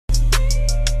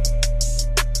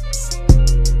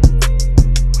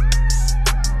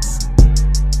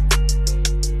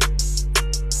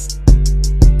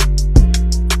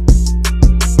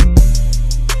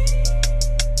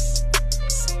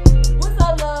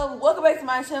welcome back to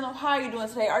my channel. How are you doing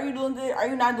today? Are you doing good? Are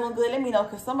you not doing good? Let me know,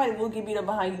 because somebody will get beat up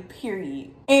behind you,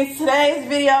 period. In today's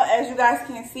video, as you guys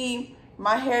can see,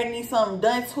 my hair needs something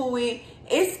done to it.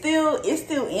 It's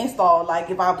still installed.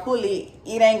 Like, if I pull it,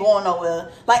 it ain't going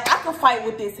nowhere. Like, I can fight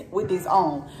with this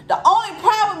on. The only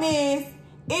problem is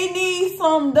it needs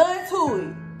something done to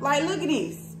it. Like, look at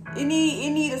this. It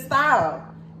need a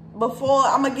style. Before,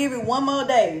 I'm gonna give it one more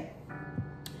day.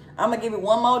 I'm gonna give it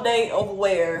one more day of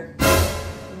wear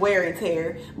and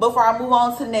tear before I move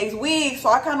on to the next wig. So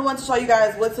I kind of want to show you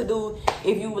guys what to do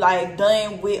if you like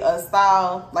done with a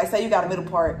style. Like, say you got a middle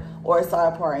part or a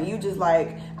side part and you just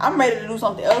like, I'm ready to do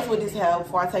something else with this hair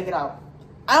before I take it out.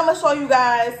 I'm gonna show you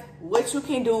guys what you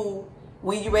can do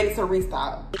when you're ready to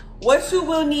restyle. What you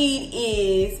will need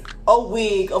is a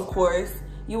wig, of course.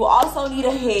 You will also need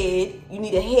a head. You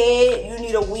need a head, you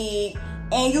need a wig,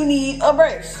 and you need a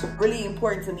brush. Really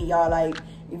important to me, y'all. Like,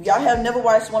 if y'all have never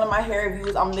watched one of my hair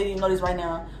reviews, I'm letting you know this right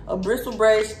now. A bristle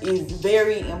brush is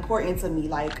very important to me,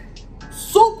 like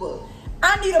super.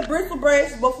 I need a bristle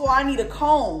brush before I need a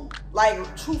comb.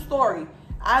 Like, true story.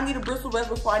 I need a bristle brush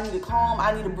before I need a comb.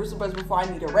 I need a bristle brush before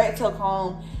I need a rat tail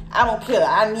comb. I don't care.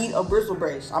 I need a bristle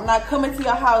brush. I'm not coming to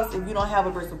your house if you don't have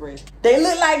a bristle brush. They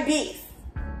look like this.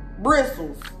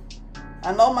 Bristles.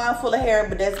 I know mine full of hair,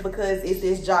 but that's because it's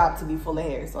its job to be full of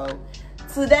hair. So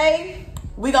today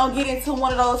we gonna get into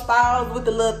one of those styles with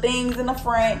the little things in the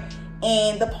front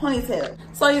and the ponytail.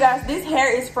 So you guys, this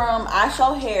hair is from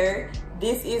Ishowhair.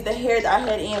 This is the hair that I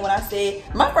had in when I said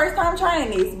my first time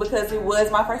trying this, because it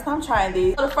was my first time trying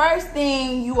this. So the first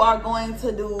thing you are going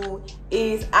to do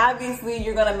is, obviously,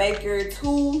 you're gonna make your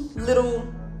two little,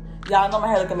 y'all know my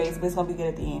hair look amazing, but it's gonna be good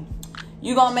at the end.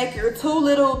 You're gonna make your two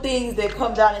little things that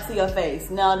come down into your face.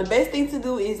 Now, the best thing to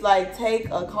do is like take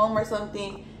a comb or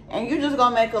something, and you're just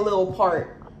gonna make a little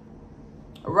part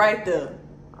right there.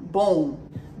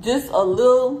 Boom. Just a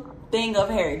little thing of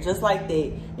hair, just like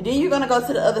that. And then you're gonna go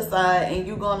to the other side and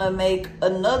you're gonna make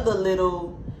another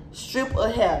little strip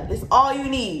of hair. That's all you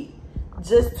need.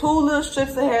 Just two little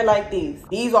strips of hair like this.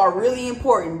 These are really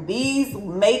important. These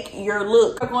make your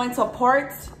look. You're going to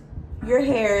part your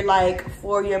hair like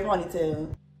for your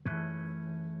ponytail.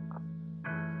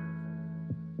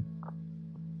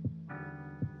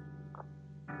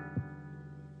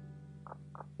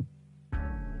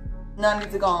 Now I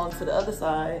need to go on to the other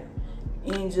side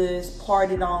and just part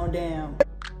it on down.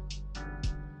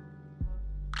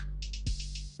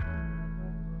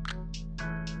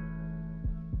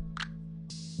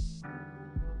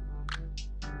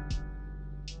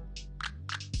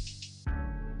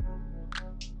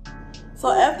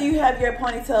 So after you have your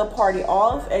ponytail party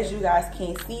off, as you guys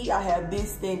can see, I have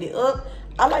this standing up.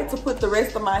 I like to put the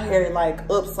rest of my hair like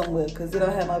up somewhere because it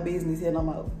don't have my business here no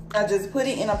more. I just put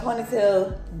it in a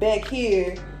ponytail back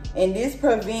here, and this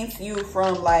prevents you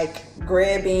from like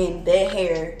grabbing that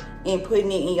hair and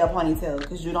putting it in your ponytail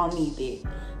because you don't need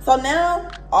that. So now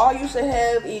all you should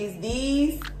have is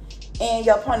these and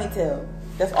your ponytail.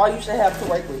 That's all you should have to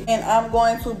work with. And I'm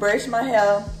going to brush my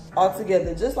hair all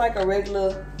together just like a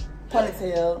regular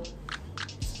ponytail.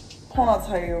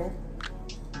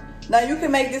 Now you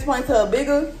can make this ponytail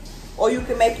bigger or you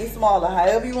can make it smaller,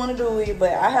 however you want to do it,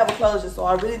 but I have a closure, so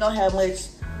I really don't have much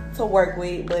to work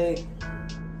with, but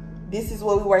this is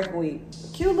what we're working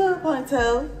with. Cute little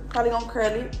ponytail, probably gonna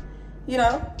curl it, you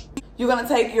know. You're gonna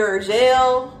take your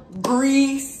gel,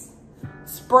 grease,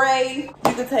 spray,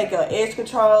 you can take your edge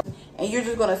control, and you're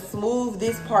just gonna smooth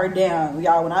this part down.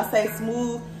 Y'all, when I say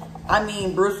smooth, I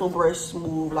mean bristle brush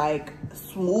smooth, like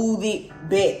smooth it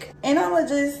back. And I'ma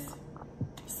just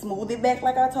smooth it back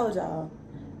like I told y'all.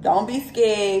 Don't be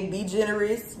scared, be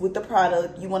generous with the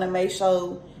product. You wanna make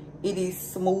sure it is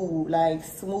smooth, like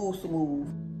smooth.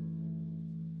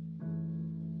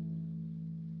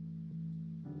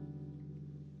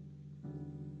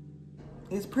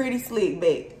 It's pretty slick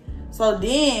back. So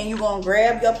then you're gonna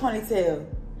grab your ponytail.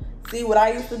 See what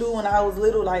I used to do when I was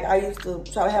little, like I used to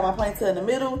try to have my ponytail in the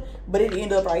middle, but it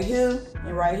ended up right here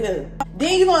and right here.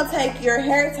 Then you're gonna take your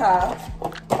hair tie,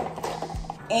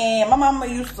 and my mama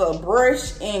used to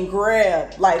brush and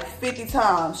grab like 50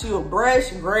 times. She would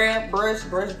brush, grab, brush.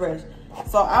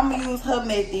 So I'm gonna use her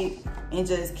method and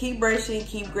just keep brushing,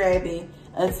 keep grabbing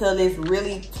until it's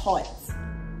really taut.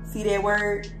 See that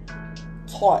word?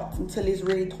 Taut, until it's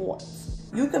really taut.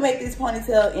 You can make this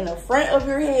ponytail in the front of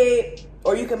your head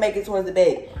or you can make it towards the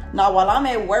back. Now while I'm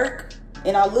at work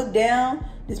and I look down,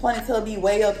 this ponytail be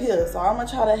way up here. So I'm gonna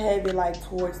try to have it like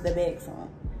towards the back some.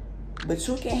 But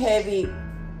you can have it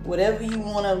whatever you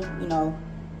wanna, you know,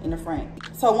 in the front.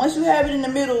 So once you have it in the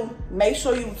middle, make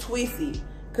sure you twist it,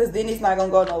 because then it's not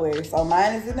gonna go nowhere. So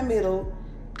mine is in the middle,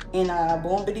 And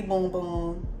boom, bitty, boom,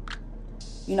 boom.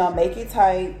 You know, make it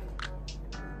tight.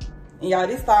 And y'all,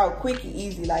 this style quick and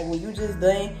easy. Like when you just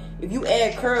done, if you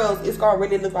add curls, it's gonna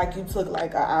really look like you took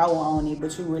like an hour on it,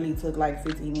 but you really took like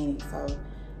 15 minutes. So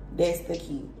that's the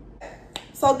key.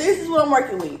 So this is what I'm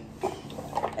working with.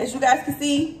 As you guys can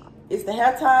see, it's the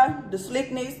hair tie, the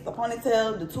slickness, the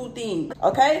ponytail, the two things,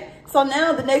 okay? So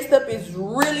now the next step is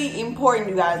really important,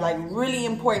 you guys, like really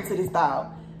important to this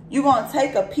style. You're gonna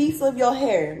take a piece of your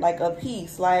hair, like a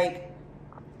piece, like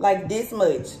this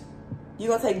much.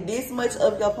 You're gonna take this much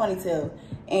of your ponytail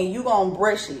and you're gonna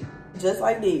brush it, just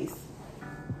like this.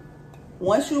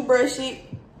 Once you brush it,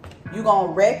 you're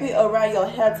gonna wrap it around your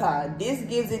hair tie. This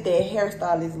gives it that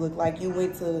hairstylist look, like you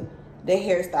went to the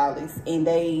hairstylist and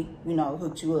they, you know,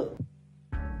 hooked you up.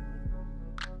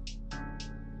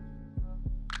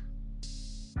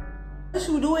 Once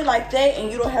you do it like that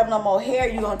and you don't have no more hair,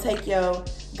 you're gonna take your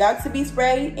Got To Be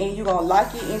spray and you're gonna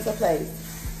lock it into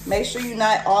place. Make sure you're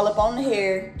not all up on the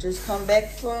hair, just come back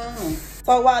from.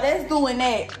 So while that's doing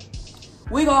that,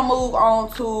 we're gonna move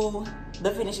on to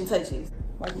the finishing touches.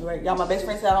 Y'all, my best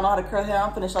friend said I don't know how to curl hair.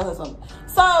 I'm finna show her something.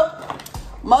 So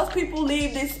most people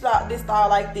leave this style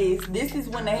like this. This is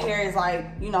when the hair is like,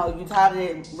 you know, you tied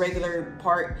it regular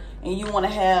part and you want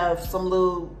to have some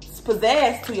little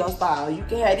pizzazz to your style. You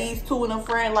can have these two in the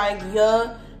front like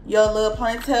your little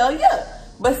ponytail, yeah.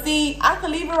 But see, I could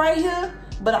leave it right here,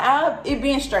 but it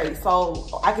being straight,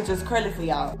 so I could just curl it for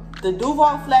y'all. The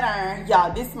Duval flat iron,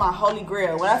 y'all, this is my holy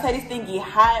grail. When I say this thing get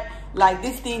hot, like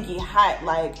this thing get hot.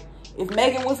 Like if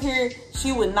Megan was here,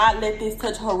 she would not let this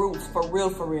touch her roots, for real,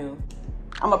 for real.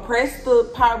 I'ma press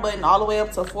the power button all the way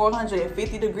up to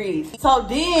 450 degrees. So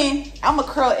then I'ma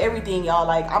curl everything, y'all.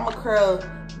 Like I'ma curl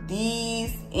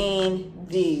these and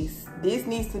this. This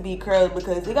needs to be curled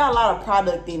because it got a lot of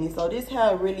product in it. So this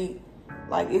hair really,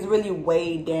 like, it's really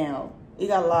weighed down. It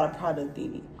got a lot of product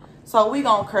in it. So we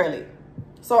gonna curl it.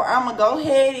 So I'ma go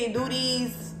ahead and do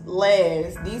these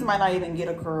last. These might not even get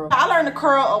a curl. I learned to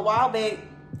curl a while back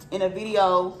in a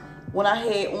video when I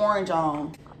had orange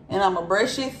on. And I'm gonna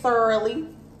brush it thoroughly.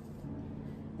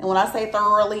 And when I say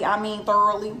thoroughly, I mean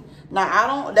thoroughly.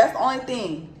 Now, that's the only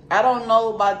thing. I don't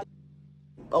know about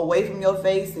away from your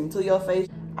face and to your face.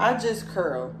 I just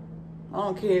curl. I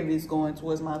don't care if it's going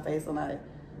towards my face or not.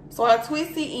 So I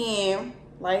twist it in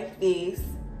like this.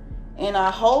 And I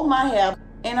hold my hair.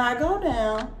 And I go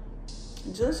down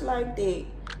just like that.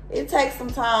 It takes some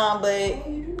time, but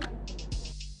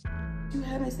you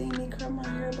haven't seen me curl my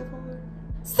hair before.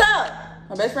 So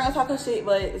my best friend talking shit,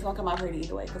 but it's gonna come out pretty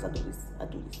either way because I do this.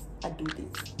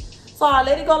 So I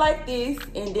let it go like this,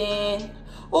 and then,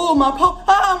 oh, my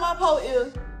pole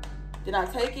is. Then I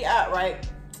take it out, right?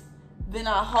 Then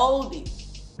I hold it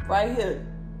right here.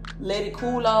 Let it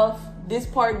cool off. This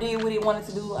part did what it wanted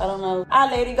to do, I don't know.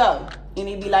 I let it go, and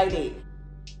it be like that.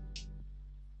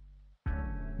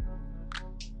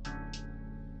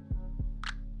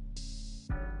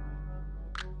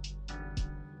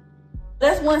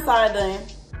 That's one side done.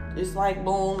 It's like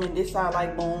boom, and this side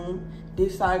like boom.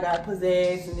 This side got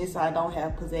pizzazz, and this side don't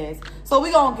have pizzazz. So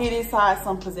we gonna get this side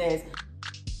some pizzazz.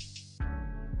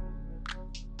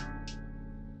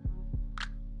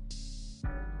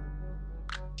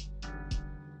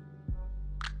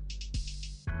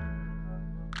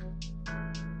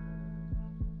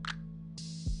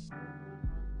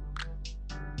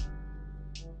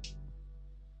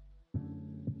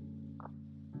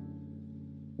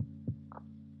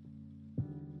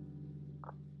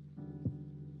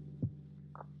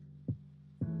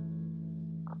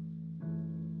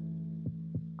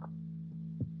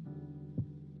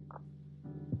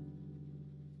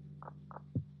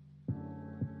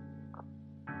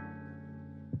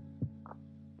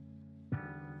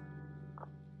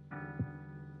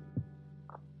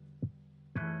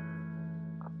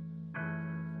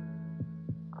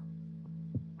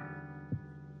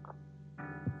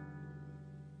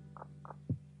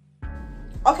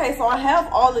 Okay, so I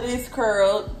have all of this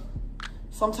curled.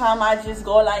 Sometimes I just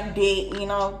go like that, you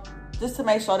know, just to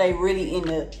make sure they really in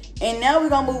there. And now we're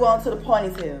gonna move on to the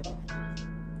ponytail.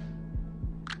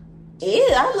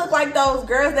 Yeah, I look like those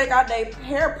girls that got their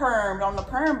hair permed on the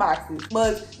perm boxes.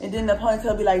 But, and then the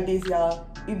ponytail be like this, y'all.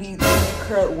 It be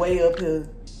curled way up here.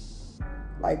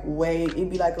 Like way, it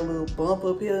be like a little bump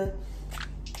up here.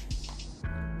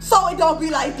 So it don't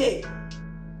be like that.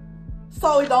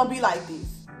 So it don't be like this.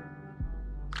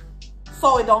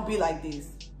 So it don't be like this.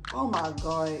 Oh my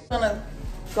God. I'm gonna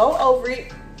go over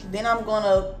it. Then I'm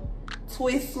gonna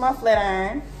twist my flat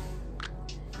iron.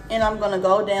 And I'm gonna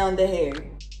go down the hair.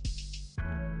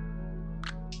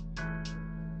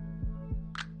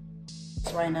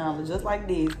 Right now, just like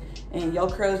this. and your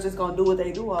curls just gonna do what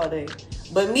they do all day.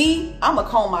 But me, I'm a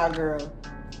comb out girl.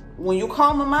 When you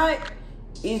comb them out,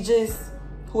 it's just,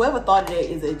 whoever thought of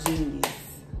that is a genius.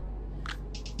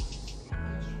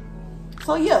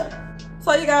 So yeah.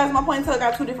 So you guys, my ponytail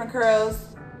got 2 different curls,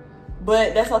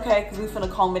 but that's okay because we finna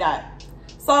comb it out.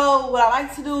 So what I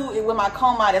like to do is with my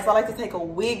comb out is I like to take a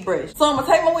wig brush. So I'm gonna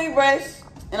take my wig brush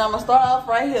and I'm gonna start off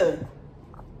right here.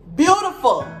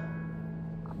 Beautiful.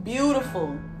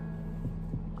 Beautiful.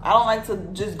 I don't like to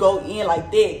just go in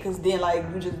like that because then like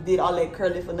you just did all that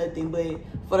curling for nothing. But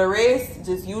for the rest,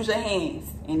 just use your hands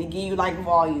and it give you like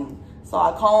volume. So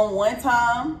I comb one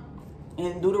time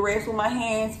and do the rest with my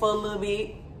hands for a little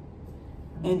bit.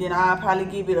 And then I'll probably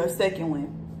give it a second one.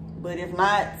 But if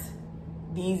not,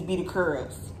 these be the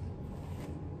curls.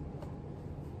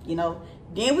 You know,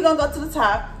 then we're gonna go to the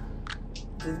top.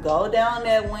 Just go down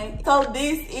that one. So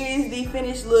this is the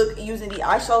finished look using the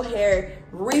Ishowhair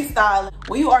RESTYLE.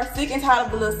 When you are sick and tired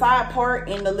of the little side part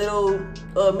and the little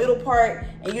middle part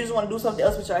and you just want to do something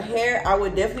else with your hair, I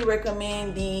would definitely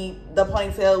recommend the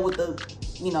ponytail with the,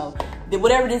 you know,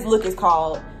 whatever this look is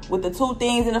called, with the 2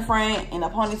 things in the front and a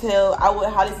ponytail. I would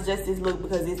highly suggest this look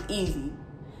because it's easy.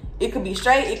 It could be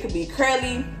straight, it could be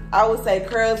curly. I would say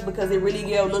curls because it really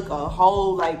gives look a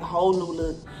whole new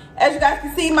look. As you guys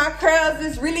can see, my curls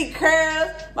is really curls.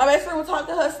 My best friend will talk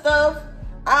to her stuff.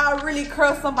 I'll really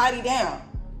curl somebody down.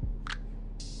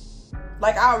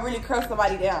 Like, I'll really curl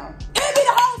somebody down. It be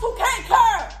the hoes who can't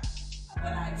curl.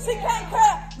 She can't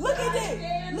curl. Look at this.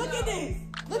 Look at this.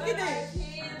 Look at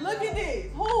this. Look at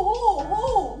this. Who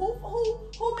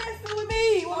messing with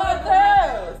me with my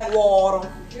curls? Water.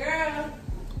 Girl.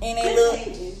 And they look,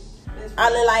 I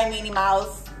look like Minnie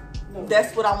Mouse.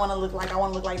 That's what I want to look like. I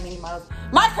want to look like Minnie Mouse.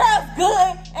 My curls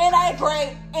good, and they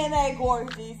great, and they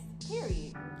gorgeous,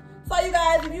 period. So you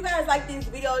guys, if you guys like this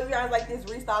video, if you guys like this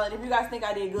restyling, if you guys think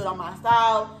I did good on my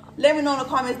style, let me know in the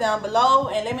comments down below,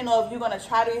 and let me know if you're going to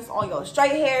try this on your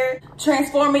straight hair,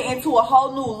 transform it into a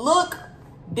whole new look.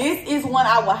 This is one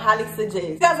I would highly suggest.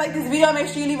 If you guys like this video, make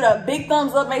sure you leave it a big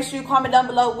thumbs up. Make sure you comment down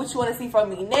below what you want to see from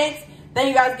me next. Thank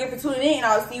you guys again for tuning in, and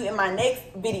I'll see you in my next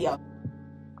video.